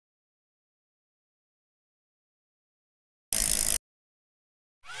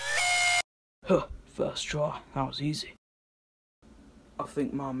First try, that was easy. I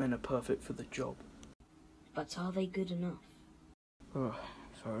think my men are perfect for the job. But are they good enough?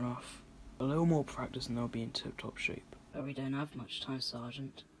 Fair enough. A little more practice and they'll be in tip-top shape. But we don't have much time,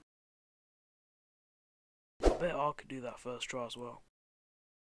 Sergeant. I bet I could do that first try as well.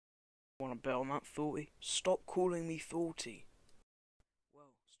 Want to bet on that, Thoughty? Stop calling me Thoughty.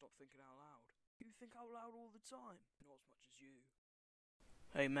 Well, stop thinking out loud. You think out loud all the time. Not as much as you.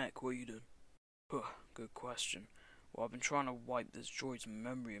 Hey mech, what are you doing? Good question. Well, I've been trying to wipe this droid's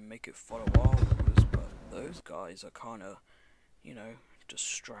memory and make it follow our orders, but those guys are kinda, you know,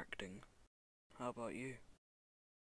 distracting. How about you?